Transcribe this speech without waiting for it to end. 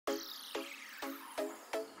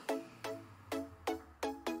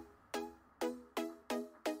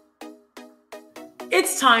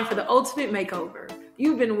It's time for the ultimate makeover.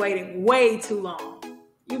 You've been waiting way too long.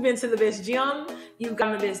 You've been to the best gym, you've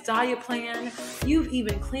gotten the best diet plan, you've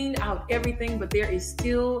even cleaned out everything, but there is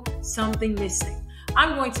still something missing.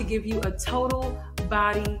 I'm going to give you a total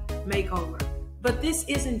body makeover. But this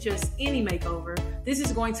isn't just any makeover. This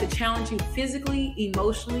is going to challenge you physically,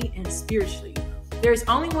 emotionally, and spiritually. There's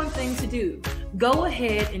only one thing to do. Go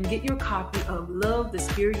ahead and get your copy of Love the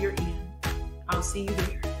Spirit You're In. I'll see you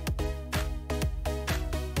there.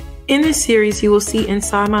 In this series, you will see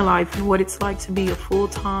inside my life and what it's like to be a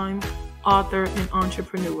full-time author and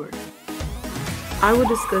entrepreneur. I will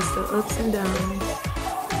discuss the ups and downs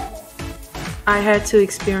I had to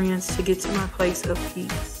experience to get to my place of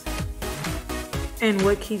peace and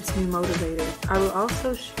what keeps me motivated. I will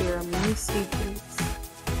also share many secrets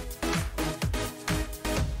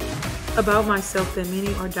about myself that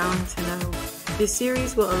many are dying to know. This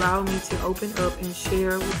series will allow me to open up and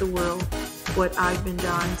share with the world what I've been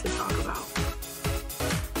dying to talk about.